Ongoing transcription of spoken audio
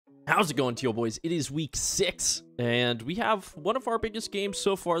How's it going, Teal Boys? It is week 6, and we have one of our biggest games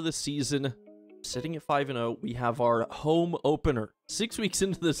so far this season. Sitting at 5-0, we have our home opener. 6 weeks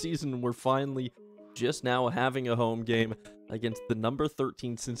into the season, we're finally just now having a home game against the number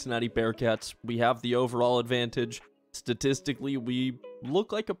 13 Cincinnati Bearcats. We have the overall advantage. Statistically, we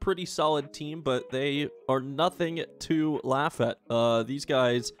look like a pretty solid team, but they are nothing to laugh at. These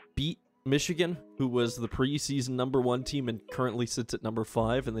guys beat Michigan, who was the preseason #1 team and currently sits at number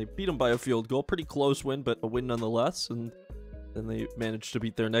 5, and they beat them by a field goal. Pretty close win, but a win nonetheless, and then they managed to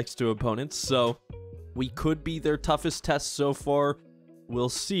beat their next 2 opponents, so we could be their toughest test so far. We'll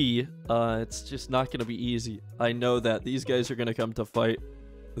see. It's just not going to be easy. I know that these guys are going to come to fight.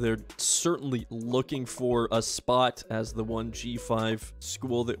 They're certainly looking for a spot as the 1G5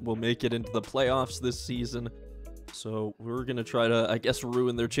 school that will make it into the playoffs this season. So we're going to try to, I guess,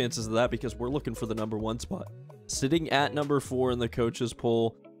 ruin their chances of that because we're looking for the #1 spot. Sitting at number 4 in the coaches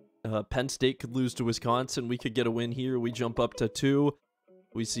poll, Penn State could lose to Wisconsin. We could get a win here. We jump up to 2.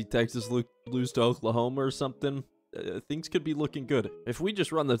 We see Texas lose to Oklahoma or something. Things could be looking good. If we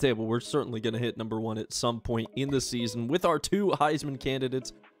just run the table, we're certainly going to hit #1 at some point in the season with our 2 Heisman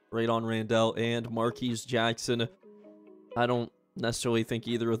candidates, Radon Randall and Marquise Jackson. I don't necessarily think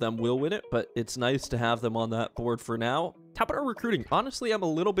either of them will win it, but it's nice to have them on that board for now. How about our recruiting? Honestly, I'm a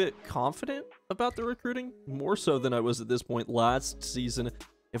little bit confident about the recruiting, more so than I was at this point last season.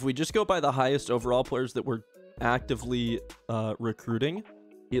 If we just go by the highest overall players that we're actively recruiting,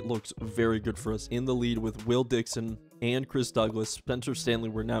 it looks very good for us. In the lead with Will Dixon and Chris Douglas. Spencer Stanley,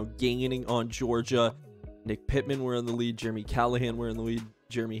 we're now gaining on Georgia. Nick Pittman, we're in the lead. Jeremy Callahan, we're in the lead.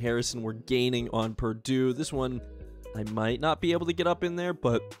 Jeremy Harrison, we're gaining on Purdue. This one, I might not be able to get up in there,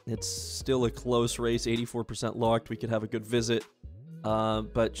 but it's still a close race. 84% locked. We could have a good visit.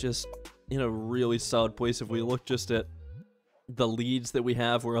 But just in a really solid place. If we look just at the leads that we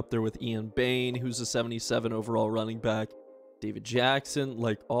have, we're up there with Ian Bain, who's a 77 overall running back. David Jackson,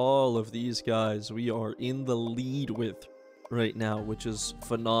 like all of these guys, we are in the lead with right now, which is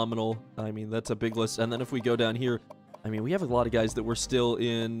phenomenal. I mean, that's a big list. And then if we go down here, I mean, we have a lot of guys that we're still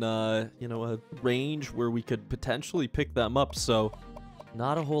in, you know, a range where we could potentially pick them up. So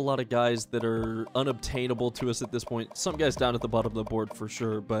not a whole lot of guys that are unobtainable to us at this point. Some guys down at the bottom of the board for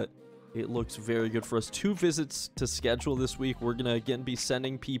sure, but it looks very good for us. 2 visits to schedule this week. We're going to, again, be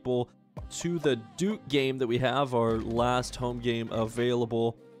sending people to the Duke game that we have, our last home game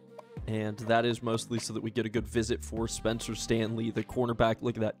available. And that is mostly so that we get a good visit for Spencer Stanley, the cornerback.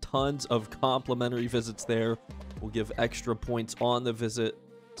 Look at that. Tons of complimentary visits there. We'll give extra points on the visit.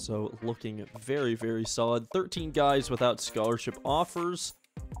 So looking very, very solid. 13 guys without scholarship offers.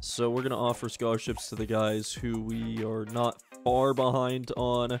 So we're going to offer scholarships to the guys who we are not far behind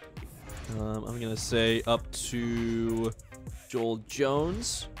on. I'm going to say up to Joel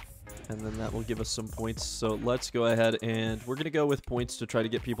Jones. And then that will give us some points. So let's go ahead and we're going to go with points to try to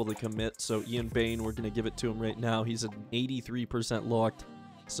get people to commit. So Ian Bain, we're going to give it to him right now. He's at 83% locked.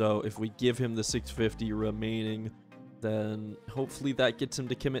 So if we give him the 650 remaining, then hopefully that gets him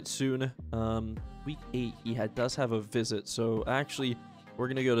to commit soon. Week 8, he does have a visit. So actually, we're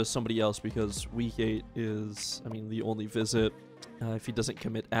going to go to somebody else because week 8 is, I mean, the only visit. If he doesn't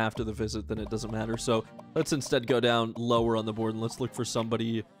commit after the visit, then it doesn't matter. So let's instead go down lower on the board and let's look for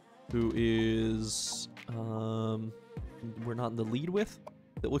somebody who is, we're not in the lead with.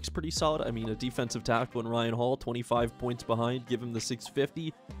 That looks pretty solid. I mean, a defensive tackle in Ryan Hall, 25 points behind. Give him the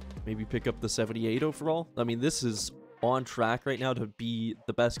 650. Maybe pick up the 78 overall. I mean, this is on track right now to be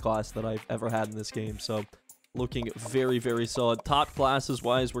the best class that I've ever had in this game. So, looking very, very solid. Top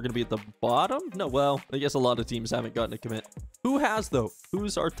classes-wise, we're going to be at the bottom? No, well, I guess a lot of teams haven't gotten a commit. Who has, though?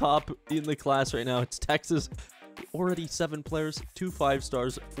 Who's our top in the class right now? It's Texas. Already 7 players, 2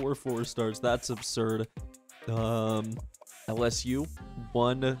 5-stars, 4 4-stars. That's absurd. LSU,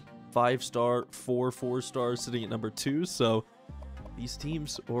 1 5-star, 4 4-stars, sitting at number 2. So these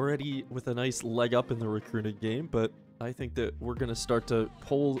teams already with a nice leg up in the recruiting game, but I think that we're going to start to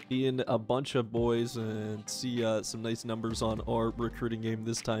pull in a bunch of boys and see some nice numbers on our recruiting game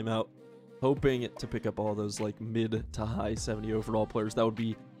this time out. Hoping to pick up all those like mid to high 70 overall players. That would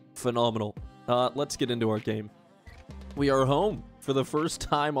be phenomenal. Let's get into our game. We are home for the first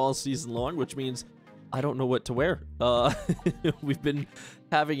time all season long, which means I don't know what to wear. We've been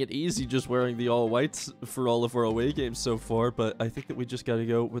having it easy just wearing the all whites for all of our away games so far, but I think that we just got to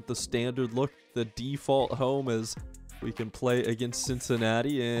go with the standard look, the default home, as we can play against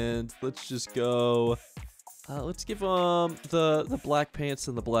Cincinnati. And let's just go. Let's give them the black pants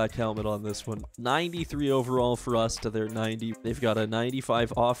and the black helmet on this one. 93 overall for us to their 90. They've got a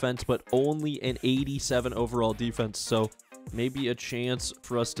 95 offense, but only an 87 overall defense. So maybe a chance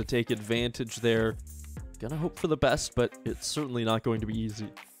for us to take advantage there. Gonna hope for the best, but it's certainly not going to be easy.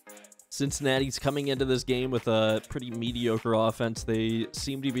 Cincinnati's coming into this game with a pretty mediocre offense. They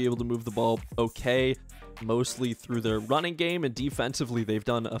seem to be able to move the ball okay, mostly through their running game, and defensively they've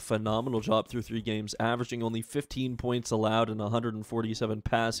done a phenomenal job through 3 games, averaging only 15 points allowed and 147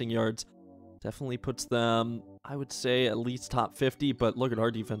 passing yards. Definitely puts them, I would say, at least top 50, but look at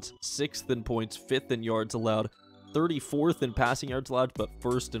our defense. 6th in points, 5th in yards allowed, 34th in passing yards allowed, but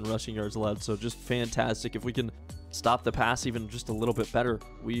 1st in rushing yards allowed. So just fantastic. If we can stop the pass even just a little bit better,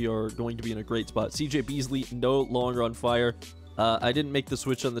 we are going to be in a great spot. CJ Beasley no longer on fire. I didn't make the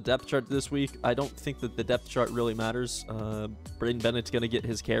switch on the depth chart this week. I don't think that the depth chart really matters. Braden Bennett's going to get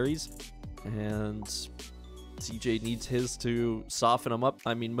his carries, and CJ needs his to soften him up.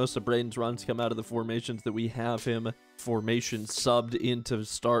 I mean, most of Braden's runs come out of the formations that we have him formation subbed in to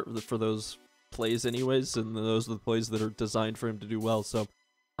start for those plays anyways, and those are the plays that are designed for him to do well. So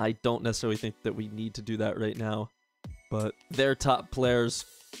I don't necessarily think that we need to do that right now. But their top players,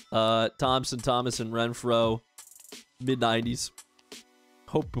 Thompson, Thomas, and Renfro, mid-90s.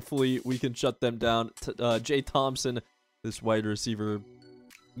 Hopefully we can shut them down. Jay Thompson, this wide receiver,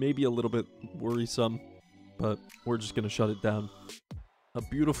 maybe a little bit worrisome, but we're just going to shut it down. A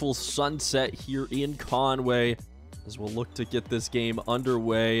beautiful sunset here in Conway as we'll look to get this game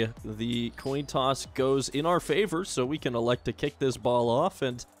underway. The coin toss goes in our favor, so we can elect to kick this ball off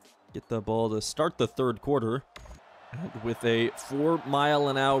and get the ball to start the 3rd quarter. And with a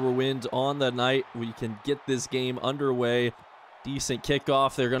 4-mile-an-hour wind on the night, we can get this game underway. Decent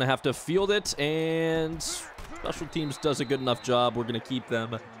kickoff. They're going to have to field it, and special teams does a good enough job. We're going to keep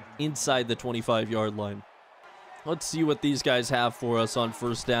them inside the 25-yard line. Let's see what these guys have for us on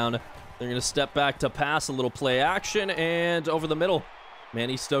 1st down. They're going to step back to pass, a little play action, and over the middle.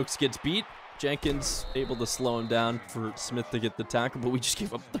 Manny Stokes gets beat. Jenkins able to slow him down for Smith to get the tackle, but we just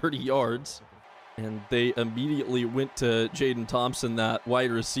gave up 30 yards. And they immediately went to Jaden Thompson, that wide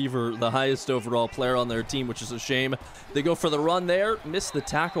receiver, the highest overall player on their team, which is a shame. They go for the run there, miss the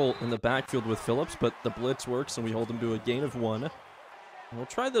tackle in the backfield with Phillips, but the blitz works, and we hold them to a gain of 1. We'll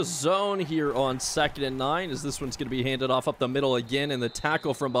try the zone here on 2nd and 9, as this one's going to be handed off up the middle again, and the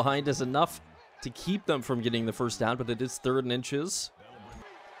tackle from behind is enough to keep them from getting the 1st down, but it is 3rd and inches.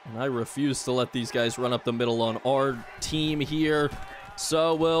 And I refuse to let these guys run up the middle on our team here.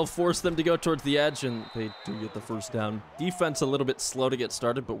 So we'll force them to go towards the edge, and they do get the 1st down. Defense a little bit slow to get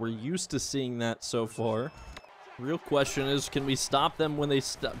started, but we're used to seeing that so far. Real question is, can we stop them when they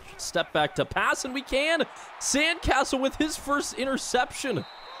step back to pass? And we can! Sandcastle with his 1st interception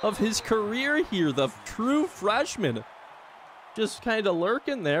of his career here. The true freshman just kind of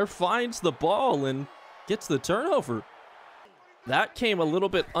lurking there, finds the ball and gets the turnover. That came a little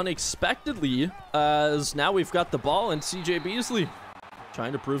bit unexpectedly, as now we've got the ball, and CJ Beasley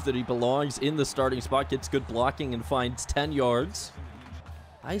trying to prove that he belongs in the starting spot, gets good blocking and finds 10 yards.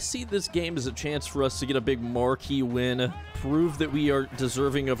 I see this game as a chance for us to get a big marquee win, prove that we are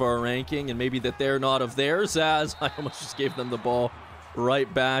deserving of our ranking, and maybe that they're not of theirs, as I almost just gave them the ball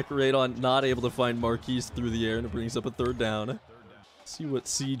right back, right on, not able to find Marquise through the air, and it brings up a 3rd down. See what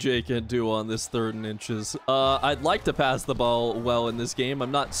CJ can do on this 3rd and inches. I'd like to pass the ball well in this game.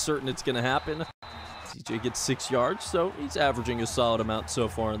 I'm not certain it's going to happen. CJ gets 6 yards, so he's averaging a solid amount so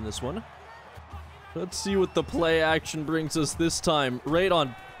far in this one. Let's see what the play action brings us this time.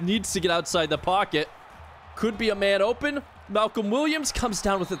 Radon needs to get outside the pocket. Could be a man open. Malcolm Williams comes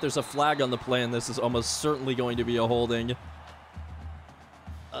down with it. There's a flag on the play, and this is almost certainly going to be a holding.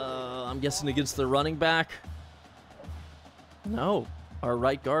 I'm guessing against the running back. No, our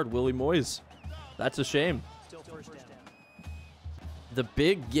right guard, Willie Moyes. That's a shame. The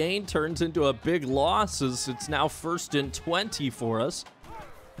big gain turns into a big loss, as it's now 1st and 20 for us.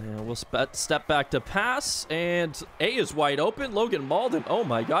 And we'll step back to pass, and A is wide open. Logan Malden, oh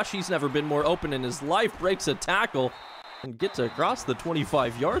my gosh, he's never been more open in his life. Breaks a tackle and gets across the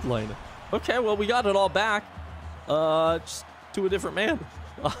 25-yard line. Okay, well, we got it all back. Just to a different man.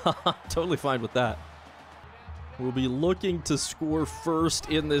 Totally fine with that. We'll be looking to score 1st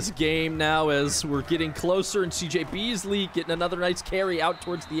in this game now as we're getting closer, and CJ Beasley getting another nice carry out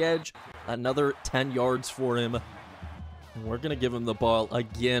towards the edge. Another 10 yards for him. And we're going to give him the ball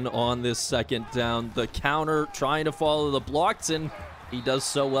again on this 2nd down. The counter trying to follow the blocks, and he does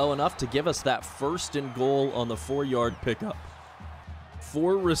so well enough to give us that 1st and goal on the 4-yard pickup.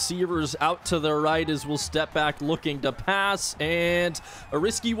 4 receivers out to the right as we'll step back looking to pass, and a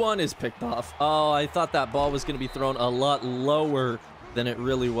risky one is picked off. Oh, I thought that ball was going to be thrown a lot lower than it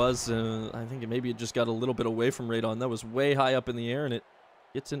really was. I think maybe it just got a little bit away from Radon. That was way high up in the air, and it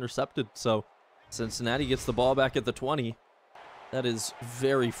gets intercepted. So Cincinnati gets the ball back at the 20. That is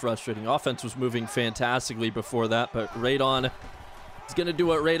very frustrating. Offense was moving fantastically before that, but Radon is going to do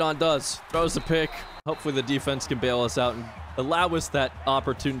what Radon does. Throws the pick. Hopefully the defense can bail us out and allow us that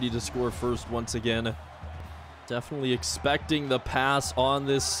opportunity to score first once again. Definitely expecting the pass on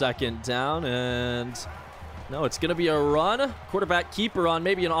this second down, and no, it's going to be a run. Quarterback keeper on,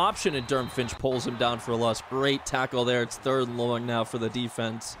 maybe an option, and Durham Finch pulls him down for a loss. Great tackle there. It's 3rd and long now for the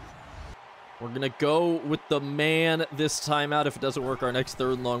defense. We're going to go with the man this time out. If it doesn't work, our next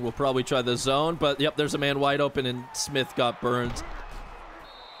 3rd and long, we'll probably try the zone. But, yep, there's a man wide open, and Smith got burned.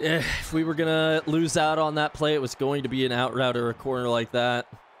 If we were going to lose out on that play, it was going to be an out route or a corner like that.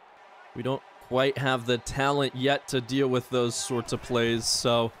 We don't quite have the talent yet to deal with those sorts of plays.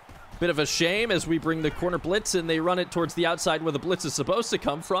 So, bit of a shame as we bring the corner blitz, and they run it towards the outside where the blitz is supposed to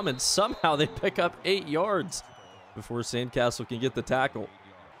come from, and somehow they pick up 8 yards before Sandcastle can get the tackle.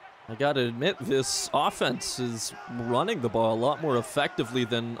 I gotta admit, this offense is running the ball a lot more effectively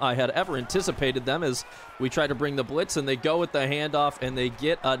than I had ever anticipated them, as we try to bring the blitz, and they go with the handoff, and they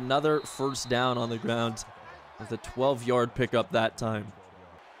get another first down on the ground with a 12-yard pickup that time.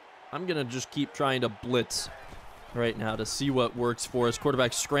 I'm gonna just keep trying to blitz right now to see what works for us.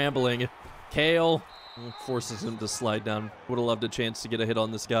 Quarterback scrambling. Kale forces him to slide down. Would have loved a chance to get a hit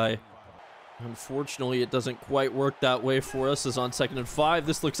on this guy. Unfortunately, it doesn't quite work that way for us, as on 2nd and 5.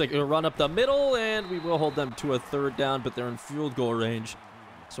 This looks like a run up the middle, and we will hold them to a 3rd down, but they're in field goal range.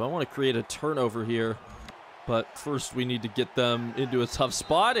 So I want to create a turnover here. But first, we need to get them into a tough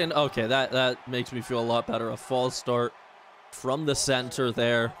spot. And okay, that makes me feel a lot better. A false start from the center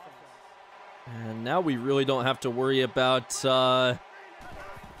there. And now we really don't have to worry about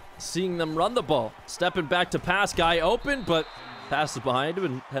seeing them run the ball. Stepping back to pass, guy open, but passes behind him,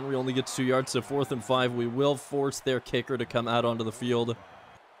 and Henry only gets 2 yards. So 4th and 5, we will force their kicker to come out onto the field.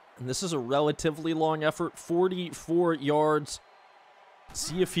 And this is a relatively long effort, 44 yards.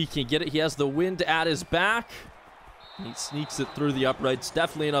 See if he can get it. He has the wind at his back. He sneaks it through the uprights.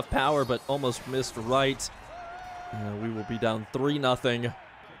 Definitely enough power, but almost missed right. We will be down 3-0.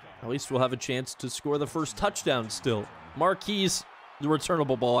 At least we'll have a chance to score the first touchdown still. Marquise, the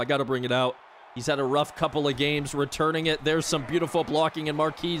returnable ball. I got to bring it out. He's had a rough couple of games returning it. There's some beautiful blocking, and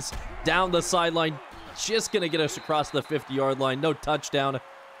Marquise down the sideline. Just going to get us across the 50-yard line. No touchdown,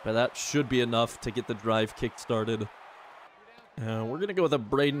 but that should be enough to get the drive kick-started. We're going to go with a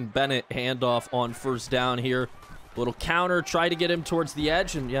Braden Bennett handoff on 1st down here. Little counter, try to get him towards the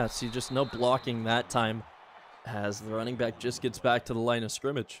edge, and yeah, see, just no blocking that time as the running back just gets back to the line of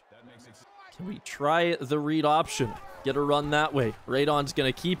scrimmage. Can we try the read option? Get a run that way. Radon's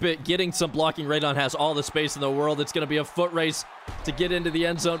going to keep it, getting some blocking. Radon has all the space in the world. It's going to be a foot race to get into the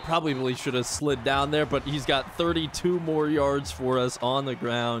end zone. Probably should have slid down there, but he's got 32 more yards for us on the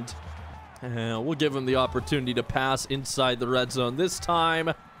ground. And we'll give him the opportunity to pass inside the red zone. This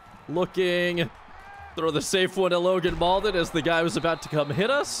time, looking, throw the safe one to Logan Malden as the guy was about to come hit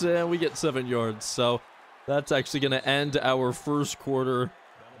us, and we get 7 yards. So that's actually going to end our first quarter.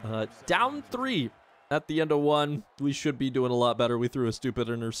 Down 3 at the end of 1. We should be doing a lot better. We threw a stupid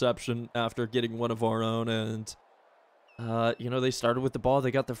interception after getting one of our own, and you know, they started with the ball. They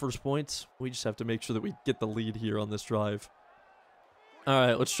got their first points. We just have to make sure that we get the lead here on this drive. All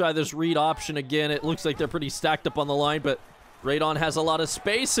right, let's try this read option again. It looks like they're pretty stacked up on the line, but Radon has a lot of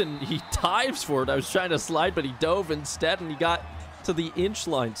space, and he dives for it. I was trying to slide, but he dove instead, and he got to the inch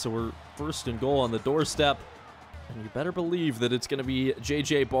line. So we're 1st and goal on the doorstep. And you better believe that it's going to be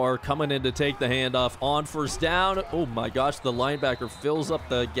J.J. Barr coming in to take the handoff on 1st down. Oh, my gosh, the linebacker fills up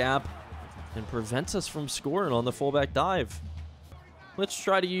the gap and prevents us from scoring on the fullback dive. Let's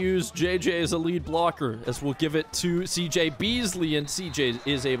try to use JJ as a lead blocker, as we'll give it to CJ Beasley, and CJ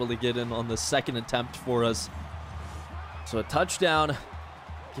is able to get in on the 2nd attempt for us. So a touchdown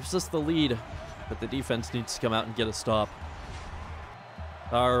gives us the lead, but the defense needs to come out and get a stop.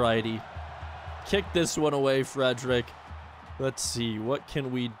 Alrighty. Kick this one away, Frederick. Let's see, what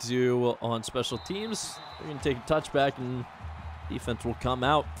can we do on special teams? We're going to take a touchback, and defense will come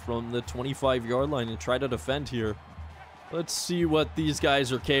out from the 25-yard line and try to defend here. Let's see what these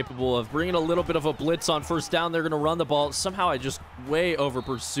guys are capable of. Bringing a little bit of a blitz on 1st down. They're going to run the ball. Somehow I just way over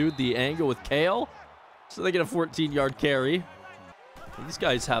pursued the angle with Kale. So they get a 14-yard carry. These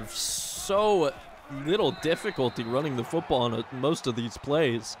guys have so little difficulty running the football on most of these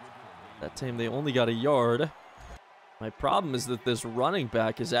plays. That time they only got a yard. My problem is that this running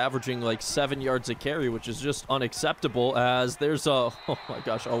back is averaging like 7 yards a carry, which is just unacceptable, as there's a, oh my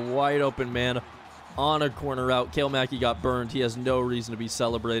gosh, a wide open man on a corner route. Kale Mackey got burned. He has no reason to be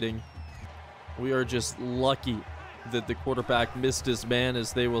celebrating. We are just lucky that the quarterback missed his man,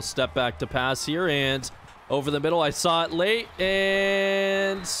 as they will step back to pass here. And over the middle. I saw it late,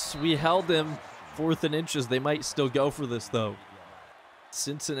 and we held him. 4th and inches. They might still go for this, though.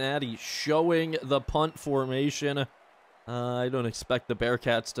 Cincinnati showing the punt formation. I don't expect the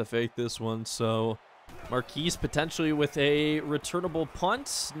Bearcats to fake this one, so Marquise potentially with a returnable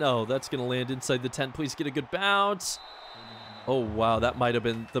punt. No, that's going to land inside the 10. Please get a good bounce. Oh, wow, that might have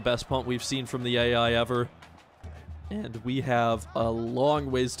been the best punt we've seen from the AI ever. And we have a long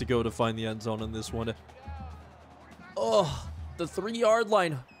ways to go to find the end zone on this one. Oh, the 3-yard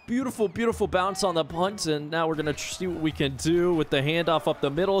line. Beautiful, beautiful bounce on the punt, and now we're going to see what we can do with the handoff up the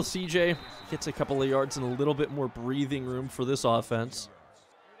middle. CJ gets a couple of yards and a little bit more breathing room for this offense.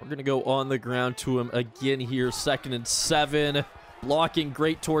 We're going to go on the ground to him again here. 2nd and 7. Blocking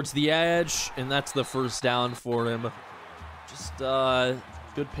great towards the edge, and that's the first down for him. Just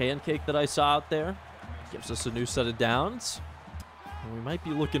good pancake that I saw out there. Gives us a new set of downs. And we might be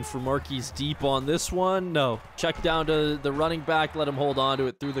looking for Marquise deep on this one. No. Check down to the running back. Let him hold on to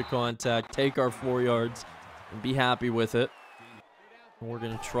it through the contact. Take our 4 yards and be happy with it. And we're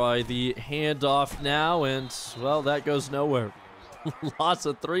going to try the handoff now. And, well, that goes nowhere. Loss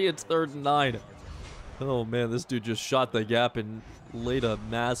of 3. It's 3rd and 9. Oh, man. This dude just shot the gap and laid a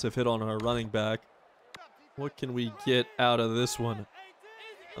massive hit on our running back. What can we get out of this one?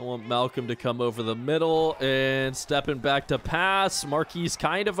 I want Malcolm to come over the middle and stepping back to pass. Marquise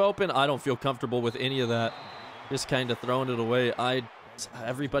kind of open. I don't feel comfortable with any of that. Just kind of throwing it away.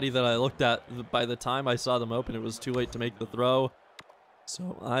 Everybody that I looked at, by the time I saw them open, it was too late to make the throw.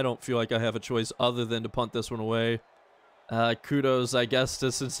 So I don't feel like I have a choice other than to punt this one away. Kudos, I guess,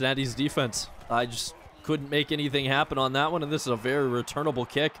 to Cincinnati's defense. I just couldn't make anything happen on that one, and this is a very returnable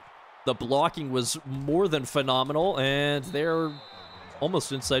kick. The blocking was more than phenomenal, and they're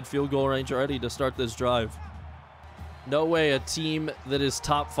almost inside field goal range already to start this drive. No way a team that is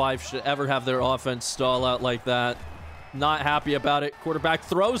top 5 should ever have their offense stall out like that. Not happy about it. Quarterback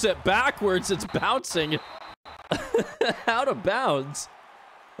throws it backwards. It's bouncing out of bounds.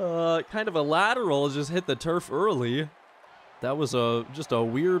 Kind of a lateral. Just hit the turf early. That was just a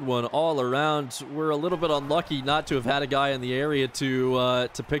weird one all around. We're a little bit unlucky not to have had a guy in the area to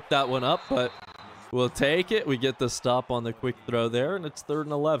pick that one up, but we'll take it. We get the stop on the quick throw there, and it's 3rd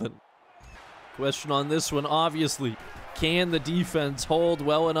and 11. Question on this one, obviously. Can the defense hold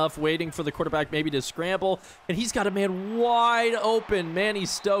well enough, waiting for the quarterback maybe to scramble? And he's got a man wide open. Manny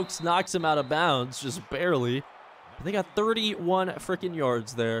Stokes knocks him out of bounds, just barely. They got 31 freaking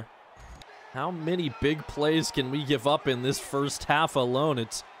yards there. How many big plays can we give up in this first half alone?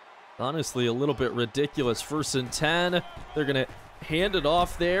 It's honestly a little bit ridiculous. 1st and 10. They're going to hand it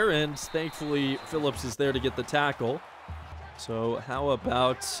off there, and thankfully Phillips is there to get the tackle. So how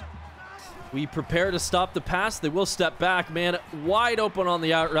about we prepare to stop the pass? They will step back, man. Wide open on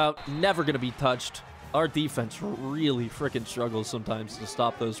the out route. Never going to be touched. Our defense really freaking struggles sometimes to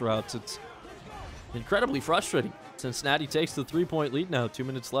stop those routes. It's incredibly frustrating. Cincinnati takes the 3-point lead now. 2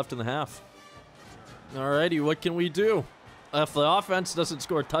 minutes left in the half. Alrighty, what can we do? If the offense doesn't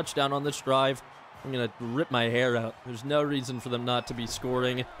score a touchdown on this drive, I'm going to rip my hair out. There's no reason for them not to be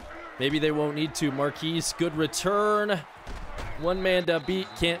scoring. Maybe they won't need to. Marquise, good return. One man to beat.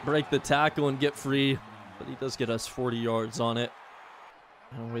 Can't break the tackle and get free, but he does get us 40 yards on it.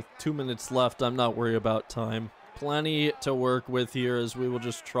 And with 2 minutes left, I'm not worried about time. Plenty to work with here as we will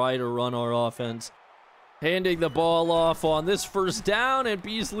just try to run our offense. Handing the ball off on this first down, and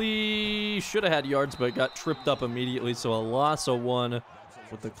Beasley should have had yards, but got tripped up immediately, so a loss of 1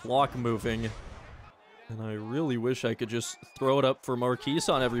 with the clock moving. And I really wish I could just throw it up for Marquise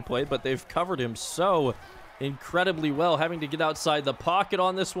on every play, but they've covered him so incredibly well. Having to get outside the pocket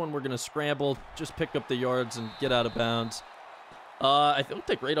on this one, we're going to scramble, just pick up the yards and get out of bounds. I think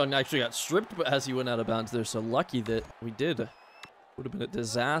the Radon actually got stripped as he went out of bounds there, so lucky that we did. Would have been a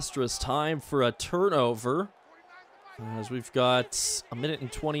disastrous time for a turnover. As we've got 1 minute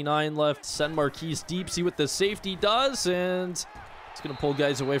and 29 left. Send Marquise deep, see what the safety does, and it's going to pull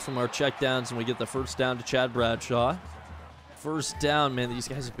guys away from our checkdowns, and we get the first down to Chad Bradshaw. First down, man. These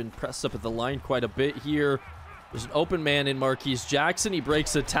guys have been pressed up at the line quite a bit here. There's an open man in Marquise Jackson. He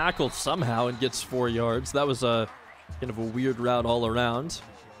breaks a tackle somehow and gets 4 yards. That was a kind of a weird route all around.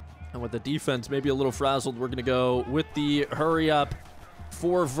 And with the defense maybe a little frazzled, we're going to go with the hurry up.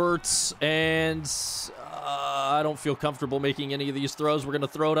 4 verts, and I don't feel comfortable making any of these throws. We're going to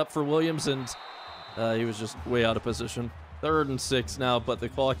throw it up for Williams, and he was just way out of position. 3rd and 6 now, but the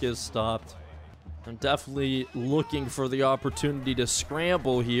clock is stopped. I'm definitely looking for the opportunity to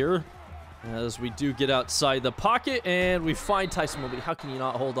scramble here as we do get outside the pocket, and we find Tyson Mobley. How can you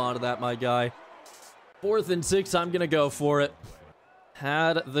not hold on to that, my guy? 4th and 6, I'm going to go for it.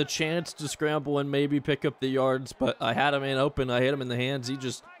 had the chance to scramble and maybe pick up the yards, but I had him in open. I hit him in the hands. He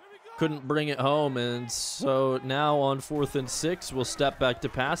just couldn't bring it home. And so now on 4th and 6, we'll step back to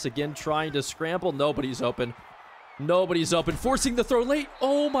pass. Again, trying to scramble. Nobody's open. Nobody's open. Forcing the throw late.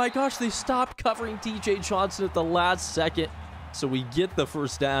 Oh my gosh, they stopped covering DJ Johnson at the last second. So we get the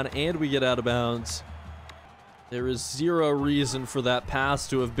first down and we get out of bounds. There is zero reason for that pass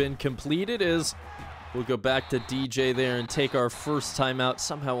to have been completed, as we'll go back to DJ there and take our first timeout,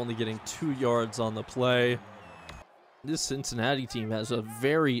 somehow only getting 2 yards on the play. This Cincinnati team has a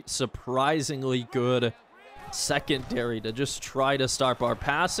very surprisingly good secondary to just try to stop our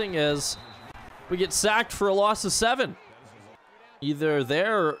passing, as we get sacked for a loss of 7. Either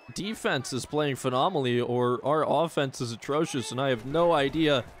their defense is playing phenomenally or our offense is atrocious, and I have no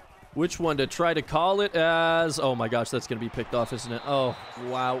idea which one to try to call it as. Oh my gosh, that's going to be picked off, isn't it? Oh,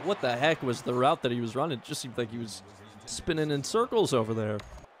 wow. What the heck was the route that he was running? It just seemed like he was spinning in circles over there.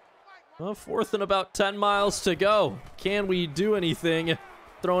 Well, 4th and about 10 miles to go. Can we do anything?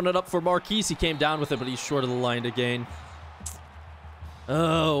 Throwing it up for Marquise. He came down with it, but he's short of the line to gain.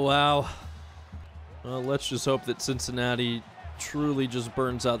 Oh, wow. Well, let's just hope that Cincinnati truly just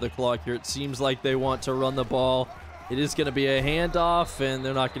burns out the clock here. It seems like they want to run the ball. It is going to be a handoff, and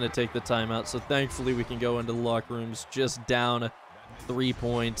they're not going to take the timeout. So thankfully, we can go into the locker rooms just down 3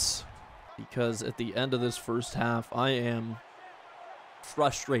 points, because at the end of this first half, I am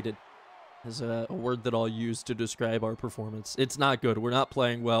frustrated, is a word that I'll use to describe our performance. It's not good. We're not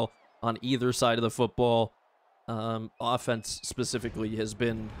playing well on either side of the football. Offense specifically has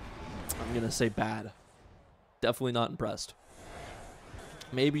been, I'm going to say, bad. Definitely not impressed.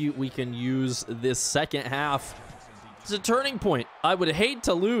 Maybe we can use this second half as a turning point. I would hate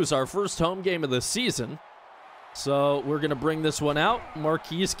to lose our first home game of the season. So we're going to bring this one out.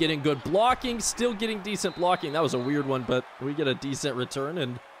 Marquise getting good blocking, still getting decent blocking. That was a weird one, but we get a decent return,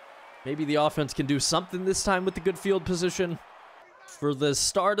 and maybe the offense can do something this time with the good field position. For the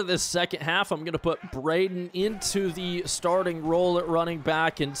start of this second half, I'm going to put Braden into the starting role at running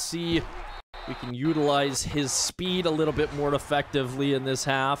back and see if we can utilize his speed a little bit more effectively in this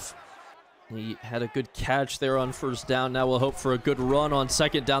half. He had a good catch there on first down. Now we'll hope for a good run on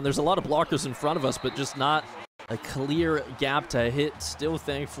second down. There's a lot of blockers in front of us, but just not a clear gap to hit. Still,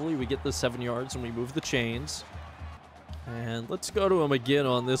 thankfully, we get the 7 yards and we move the chains. And let's go to him again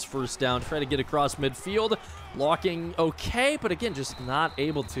on this first down. Try to get across midfield. Blocking okay, but again, just not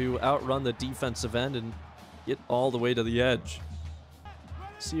able to outrun the defensive end and get all the way to the edge.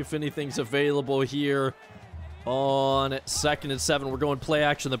 See if anything's available here. On 2nd and 7, we're going play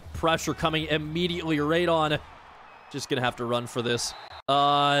action. The pressure coming immediately right on. Just gonna have to run for this.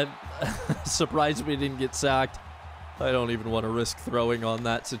 Surprised we didn't get sacked. I don't even want to risk throwing on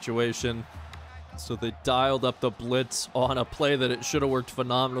that situation. So they dialed up the blitz on a play that it should have worked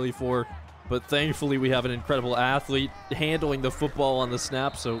phenomenally for. But thankfully, we have an incredible athlete handling the football on the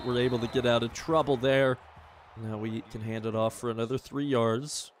snap, so we're able to get out of trouble there. Now we can hand it off for another 3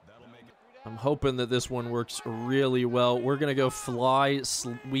 yards. I'm hoping that this one works really well. We're going to go fly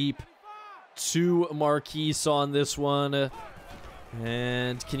sweep to Marquise on this one.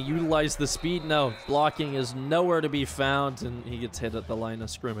 And can he utilize the speed? No. Blocking is nowhere to be found, and he gets hit at the line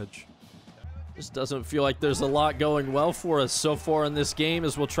of scrimmage. Just doesn't feel like there's a lot going well for us so far in this game,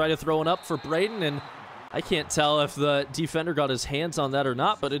 as we'll try to throw it up for Braden, and I can't tell if the defender got his hands on that or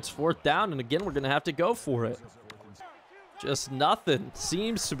not, but it's 4th down, and again, we're going to have to go for it. Just nothing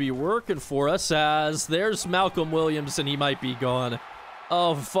seems to be working for us, as there's Malcolm Williams, and he might be gone.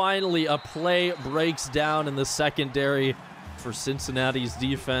 Oh, finally, a play breaks down in the secondary for Cincinnati's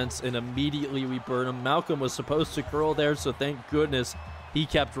defense, and immediately we burn him. Malcolm was supposed to curl there, so thank goodness he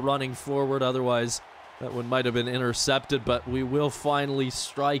kept running forward. Otherwise, that one might have been intercepted, but we will finally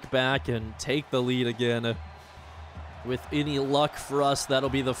strike back and take the lead again. With any luck for us, that'll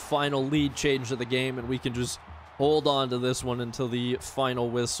be the final lead change of the game, and we can just hold on to this one until the final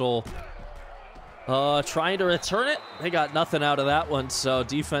whistle. Trying to return it. They got nothing out of that one, so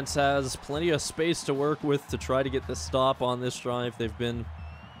defense has plenty of space to work with to try to get the stop on this drive. They've been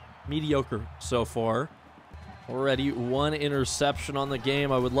mediocre so far. Already 1 interception on the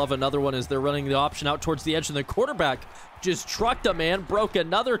game. I would love another one as they're running the option out towards the edge, and the quarterback just trucked a man, broke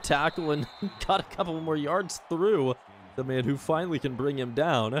another tackle, and got a couple more yards through the man who finally can bring him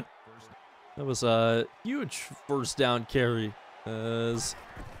down. That was a huge first down carry, as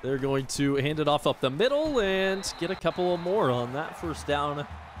they're going to hand it off up the middle and get a couple more on that first down.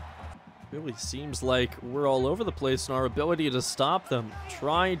 Really seems like we're all over the place in our ability to stop them.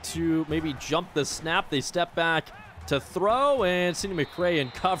 Trying to maybe jump the snap. They step back to throw, and Sidney McRae in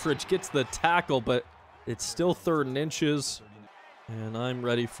coverage gets the tackle, but it's still 3rd and inches. And I'm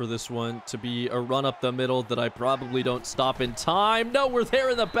ready for this one to be a run up the middle that I probably don't stop in time. No, we're there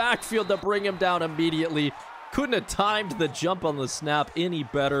in the backfield to bring him down immediately. Couldn't have timed the jump on the snap any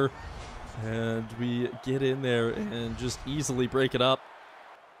better. And we get in there and just easily break it up.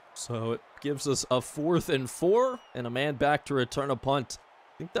 So it gives us a 4th and 4 and a man back to return a punt.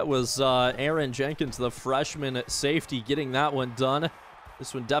 I think that was Aaron Jenkins, the freshman at safety, getting that one done.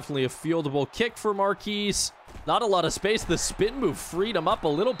 This one definitely a fieldable kick for Marquise. Not a lot of space. The spin move freed him up a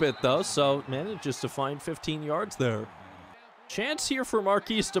little bit, though, so manages to find 15 yards there. Chance here for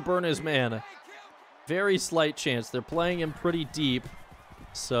Marquise to burn his man. Very slight chance. They're playing him pretty deep,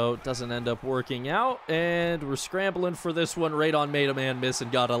 so it doesn't end up working out. And we're scrambling for this one. Radon made a man miss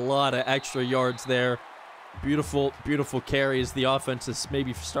and got a lot of extra yards there. Beautiful, beautiful carries. The offense is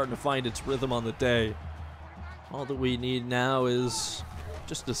maybe starting to find its rhythm on the day. All that we need now is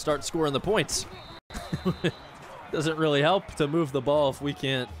just to start scoring the points. Doesn't really help to move the ball if we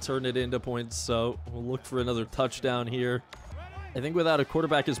can't turn it into points, so we'll look for another touchdown here. I think without a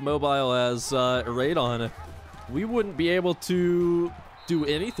quarterback as mobile as Radon, we wouldn't be able to do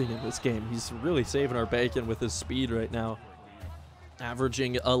anything in this game. He's really saving our bacon with his speed right now.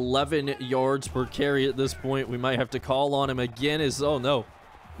 Averaging 11 yards per carry at this point. We might have to call on him again. Oh no,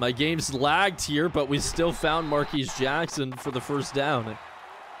 my game's lagged here, but we still found Marquise Jackson for the first down.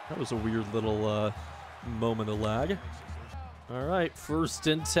 That was a weird little moment of lag. All right,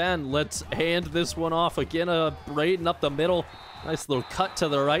 1st and 10. Let's hand this one off again. Braden up the middle. Nice little cut to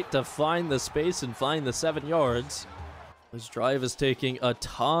the right to find the space and find the 7 yards. This drive is taking a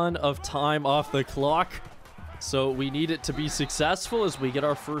ton of time off the clock, so we need it to be successful as we get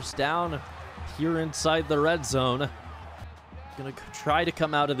our first down here inside the red zone. Gonna try to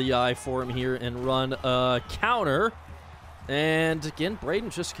come out of the eye for him here and run a counter. And again, Braden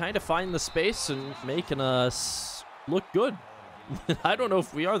just kind of finding the space and making us look good. I don't know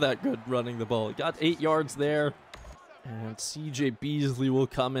if we are that good running the ball. Got 8 yards there. And CJ Beasley will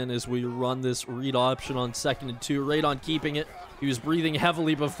come in as we run this read option on 2nd and 2. Radon keeping it. He was breathing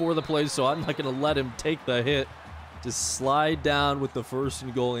heavily before the play, so I'm not going to let him take the hit. Just slide down with the 1st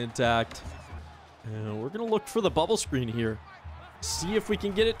and goal intact. And we're going to look for the bubble screen here. See if we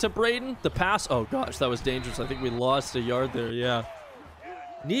can get it to Braden. The pass. Oh, gosh, that was dangerous. I think we lost a yard there. Yeah.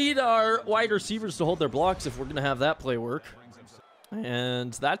 Need our wide receivers to hold their blocks if we're going to have that play work.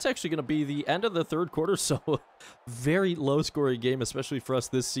 And that's actually going to be the end of the 3rd quarter. So very low-scoring game, especially for us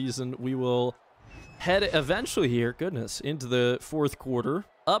this season. We will head eventually here, goodness, into the 4th quarter.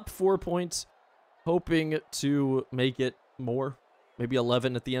 Up 4 points, hoping to make it more. Maybe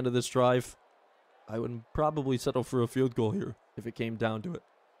 11 at the end of this drive. I would probably settle for a field goal here if it came down to it.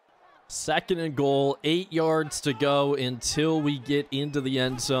 2nd and goal, 8 yards to go until we get into the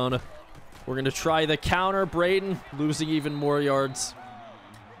end zone. We're going to try the counter. Braden losing even more yards.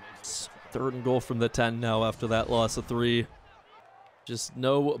 3rd and goal from the 10 now after that loss of 3. Just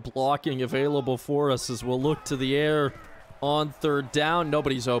no blocking available for us as we'll look to the air on 3rd down.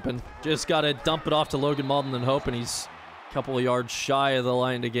 Nobody's open. Just got to dump it off to Logan Malden and hope, and he's a couple of yards shy of the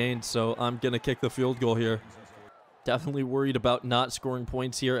line to gain, so I'm going to kick the field goal here. Definitely worried about not scoring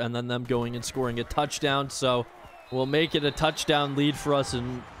points here and then them going and scoring a touchdown, so we'll make it a touchdown lead for us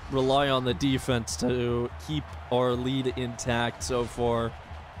and rely on the defense to keep our lead intact so far.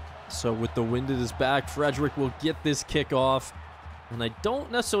 So with the wind at his back, Frederick will get this kick off. And I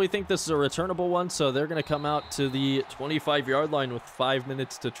don't necessarily think this is a returnable one, so they're going to come out to the 25-yard line with 5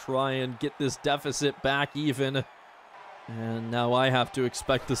 minutes to try and get this deficit back even. And now I have to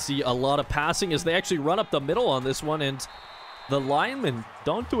expect to see a lot of passing as they actually run up the middle on this one, and the linemen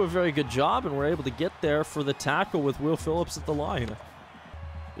don't do a very good job, and we're able to get there for the tackle with Will Phillips at the line.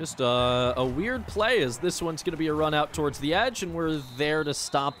 Just a weird play as this one's going to be a run out towards the edge, and we're there to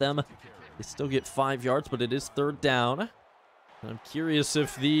stop them. They still get 5 yards, but it is 3rd down. I'm curious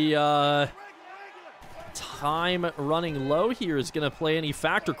if the time running low here is going to play any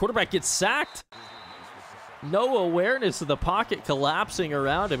factor. Quarterback gets sacked. No awareness of the pocket collapsing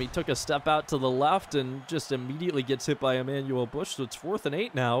around him. He took a step out to the left and just immediately gets hit by Emmanuel Bush, so it's 4th and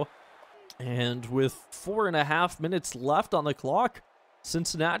 8 now. And with 4.5 minutes left on the clock,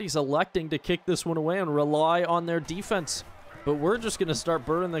 Cincinnati's electing to kick this one away and rely on their defense. But we're just going to start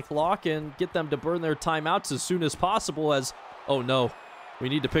burning the clock and get them to burn their timeouts as soon as possible as, oh no, we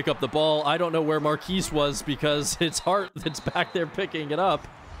need to pick up the ball. I don't know where Marquise was because it's Hart that's back there picking it up.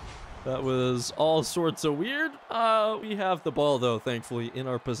 That was all sorts of weird. We have the ball, though, thankfully, in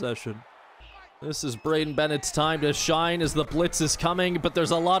our possession. This is Braden Bennett's time to shine as the blitz is coming, but there's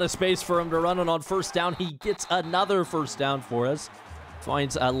a lot of space for him to run it on 1st down. He gets another 1st down for us.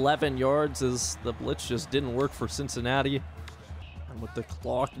 Finds 11 yards as the blitz just didn't work for Cincinnati. And with the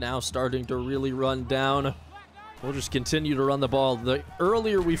clock now starting to really run down, we'll just continue to run the ball. The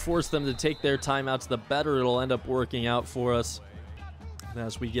earlier we force them to take their timeouts, the better it'll end up working out for us. And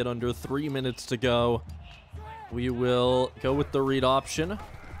as we get under 3 minutes to go, we will go with the read option.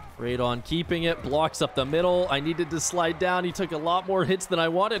 Radon keeping it, blocks up the middle. I needed to slide down. He took a lot more hits than I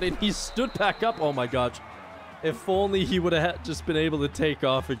wanted, and he stood back up. Oh my gosh. If only he would have just been able to take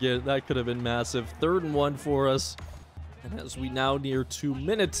off again. That could have been massive. 3rd and 1 for us. And as we now near 2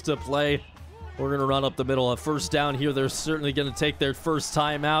 minutes to play, we're going to run up the middle. A first down here. They're certainly going to take their first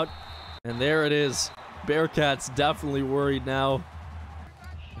time out. And there it is. Bearcats definitely worried now.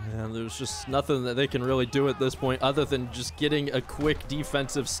 And there's just nothing that they can really do at this point other than just getting a quick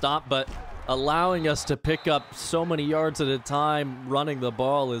defensive stop. But allowing us to pick up so many yards at a time running the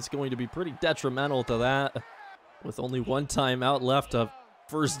ball is going to be pretty detrimental to that. With only 1 timeout left, a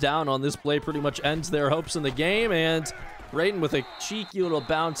first down on this play pretty much ends their hopes in the game. And Raiden with a cheeky little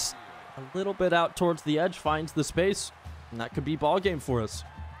bounce a little bit out towards the edge finds the space. And that could be ball game for us.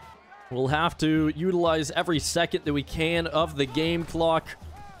 We'll have to utilize every second that we can of the game clock.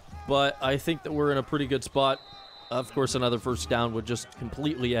 But I think that we're in a pretty good spot. Of course, another first down would just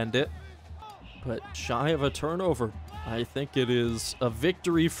completely end it. But shy of a turnover. I think it is a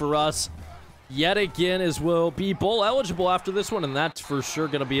victory for us. Yet again, as we'll be bowl eligible after this one. And that's for sure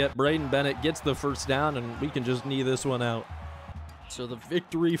going to be it. Braden Bennett gets the first down, and we can just knee this one out. So the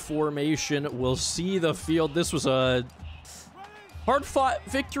victory formation will see the field. This was a hard-fought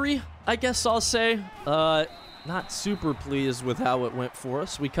victory, I guess I'll say. Not super pleased with how it went for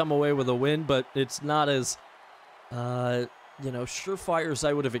us. We come away with a win, but it's not as, surefire as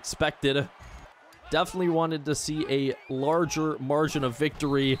I would have expected. Definitely wanted to see a larger margin of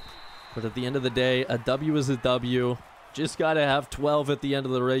victory, but at the end of the day, a W is a W. Just got to have 12 at the end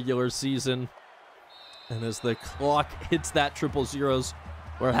of the regular season. And as the clock hits that triple zeros,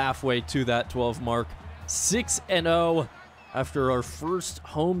 we're halfway to that 12 mark. 6-0 after our first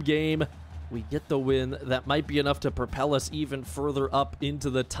home game. We get the win. That might be enough to propel us even further up into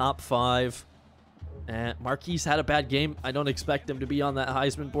the top 5. And Marquise had a bad game. I don't expect him to be on that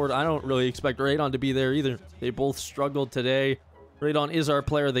Heisman board. I don't really expect Radon to be there either. They both struggled today. Radon is our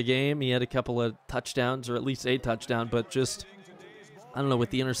player of the game. He had a couple of touchdowns, or at least a touchdown, but just, I don't know, with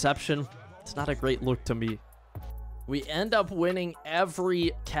the interception, it's not a great look to me. We end up winning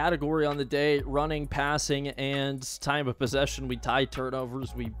every category on the day, running, passing, and time of possession. We tie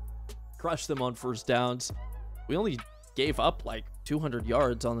turnovers. We crushed them on first downs. We only gave up like 200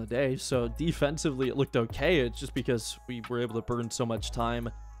 yards on the day, so defensively it looked okay. It's just because we were able to burn so much time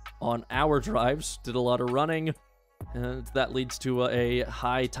on our drives, did a lot of running, and that leads to a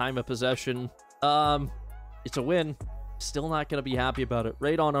high time of possession. It's a win. Still not going to be happy about it.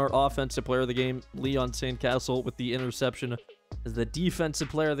 Right on our offensive player of the game, Leon Sandcastle with the interception as the defensive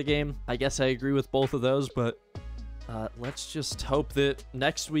player of the game. I guess I agree with both of those, but let's just hope that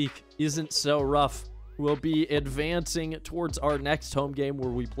next week isn't so rough. We'll be advancing towards our next home game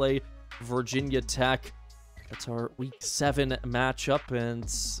where we play Virginia Tech. That's our Week 7 matchup, and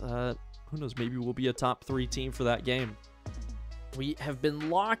who knows, maybe we'll be a top 3 team for that game. We have been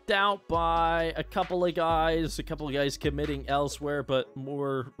locked out by a couple of guys committing elsewhere, but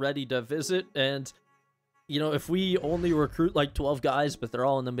more ready to visit. And, you know, if we only recruit like 12 guys, but they're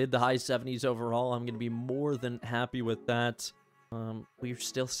all in the mid to high 70s overall, I'm going to be more than happy with that. We're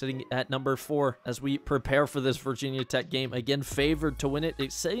still sitting at number 4 as we prepare for this Virginia Tech game. Again, favored to win it.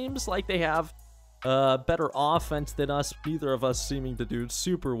 It seems like they have better offense than us. Neither of us seeming to do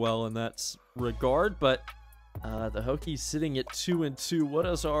super well in that regard, but the Hokies sitting at 2-2. What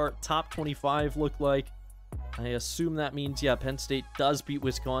does our top 25 look like? I assume that means, yeah, Penn State does beat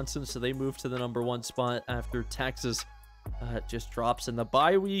Wisconsin, so they move to the number 1 spot after Texas just drops in the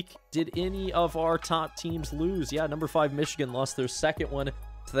bye week. Did any of our top teams lose? Yeah, number 5 Michigan lost their second one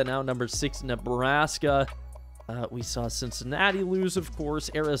to the now number 6 Nebraska. We saw Cincinnati lose, of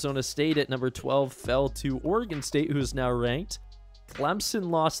course. Arizona State at number 12 fell to Oregon State, who is now ranked. Clemson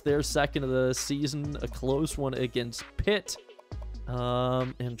lost their second of the season, a close one against Pitt.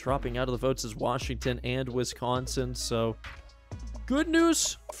 And dropping out of the votes is Washington and Wisconsin. So good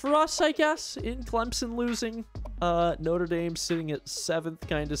news for us, I guess, in Clemson losing. Notre Dame sitting at 7th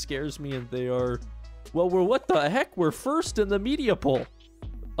kind of scares me, and they are, well, what the heck? We're first in the media poll.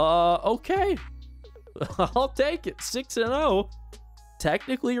 Okay. I'll take it. 6-0.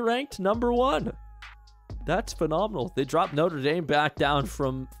 Technically ranked number 1. That's phenomenal. They dropped Notre Dame back down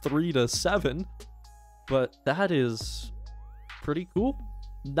from 3 to 7, but that is pretty cool.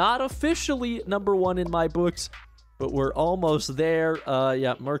 Not officially number 1 in my books, but we're almost there.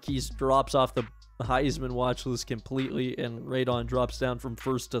 Yeah, Marquise drops off the Heisman watch list completely, and Radon drops down from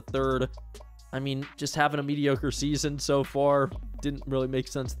first to third. I mean, just having a mediocre season so far, didn't really make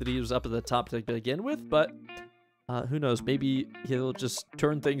sense that he was up at the top to begin with, but who knows, maybe he'll just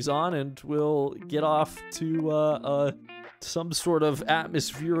turn things on and we'll get off to some sort of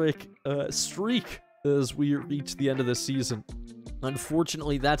atmospheric streak as we reach the end of the season.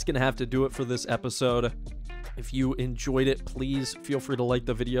 Unfortunately, that's going to have to do it for this episode. If you enjoyed it, please feel free to like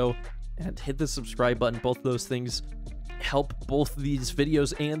the video and hit the subscribe button. Both those things help both these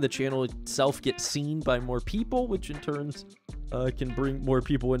videos and the channel itself get seen by more people, which in turn can bring more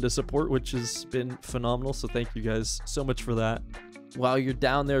people into support, which has been phenomenal. So thank you guys so much for that. While you're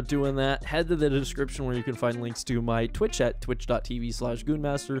down there doing that, head to the description where you can find links to my Twitch at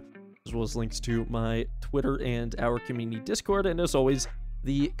twitch.tv/GoonMaster, as well as links to my Twitter and our community Discord, and as always,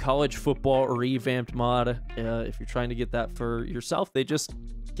 the college football revamped mod. If you're trying to get that for yourself, they just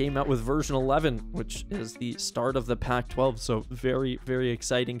came out with version 11, which is the start of the Pac-12, so very, very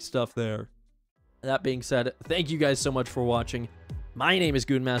exciting stuff there. That being said, thank you guys so much for watching. My name is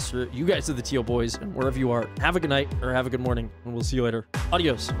GoonMaster. You guys are the Teal Boys, and wherever you are, have a good night or have a good morning, and we'll see you later.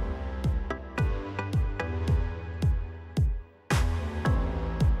 Adios.